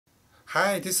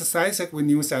Hi, this is Isaac with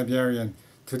New Siberian.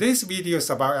 Today's video is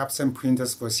about Epson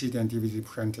printers for CD and DVD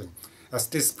printing. As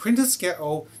these printers get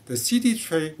old, the CD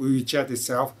tray will eject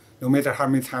itself no matter how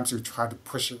many times you try to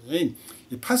push it in.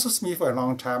 It puzzles me for a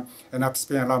long time, and I've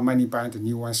spent a lot of money buying the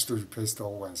new ones to replace the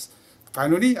old ones.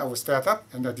 Finally, I was fed up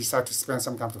and I decided to spend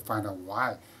some time to find out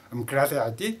why. I'm glad that I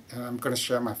did, and I'm going to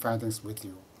share my findings with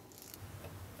you.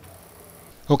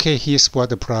 Okay, here's what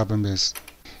the problem is.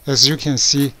 As you can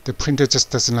see, the printer just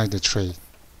doesn't like the tray.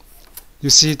 You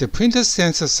see, the printer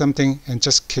senses something and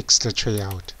just kicks the tray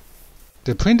out.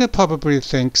 The printer probably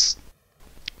thinks,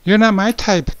 "You're not my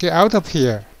type, get out of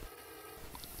here."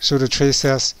 So the tray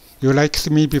says, "You liked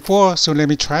me before, so let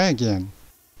me try again."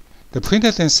 The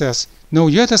printer then says, "No,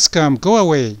 you're the scum, go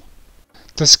away."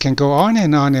 This can go on,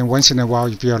 and once in a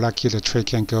while, if you're lucky, the tray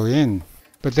can go in.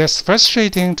 But that's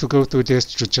frustrating to go through this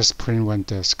to just print one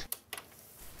disk.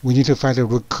 We need to find the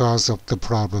root cause of the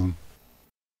problem.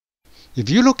 If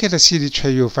you look at the CD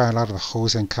tray, you'll find a lot of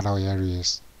holes and cutout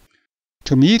areas.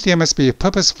 To me, there must be a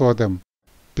purpose for them,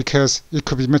 because it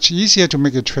could be much easier to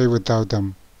make a tray without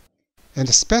them, and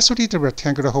especially the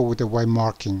rectangular hole with the white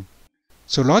marking.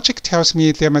 So logic tells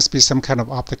me there must be some kind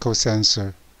of optical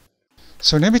sensor.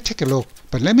 So let me take a look,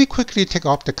 but let me quickly take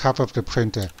off the cover of the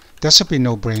printer. That should be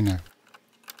no-brainer.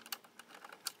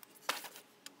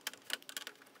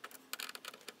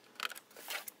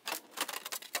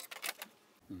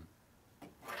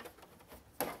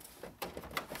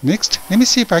 Next, let me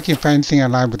see if I can find anything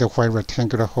aligned with the white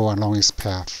rectangular hole along its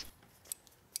path.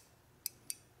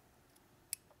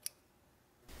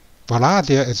 Voila,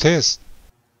 there it is.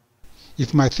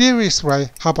 If my theory is right,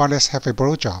 how about let's have a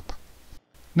blowjob?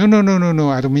 No,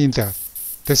 I don't mean that.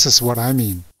 This is what I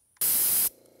mean.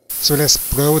 So let's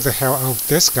blow the hell out of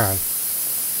this guy.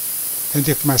 And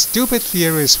if my stupid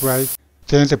theory is right,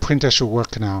 then the printer should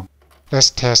work now. Let's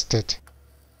test it.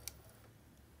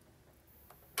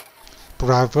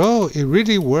 Bravo, it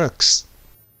really works.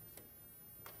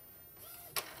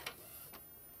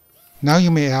 Now you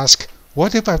may ask,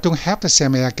 what if I don't have the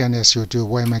same air gun as you do?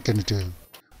 What am I going to do?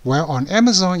 Well, on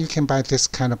Amazon you can buy this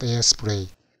kind of air spray.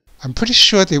 I'm pretty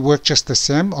sure they work just the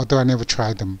same, although I never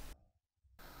tried them.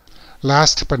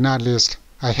 Last but not least,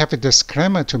 I have a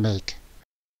disclaimer to make.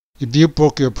 If you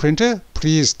broke your printer,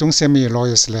 please don't send me a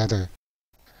lawyer's letter.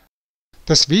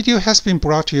 This video has been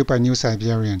brought to you by New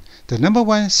Siberian, the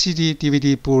 #1 CD,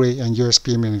 DVD, Blu-ray, and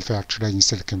USB manufacturer in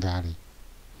Silicon Valley.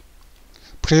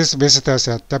 Please visit us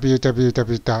at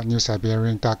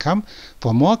www.newsiberian.com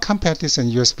for more compact disc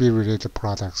and USB-related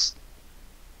products.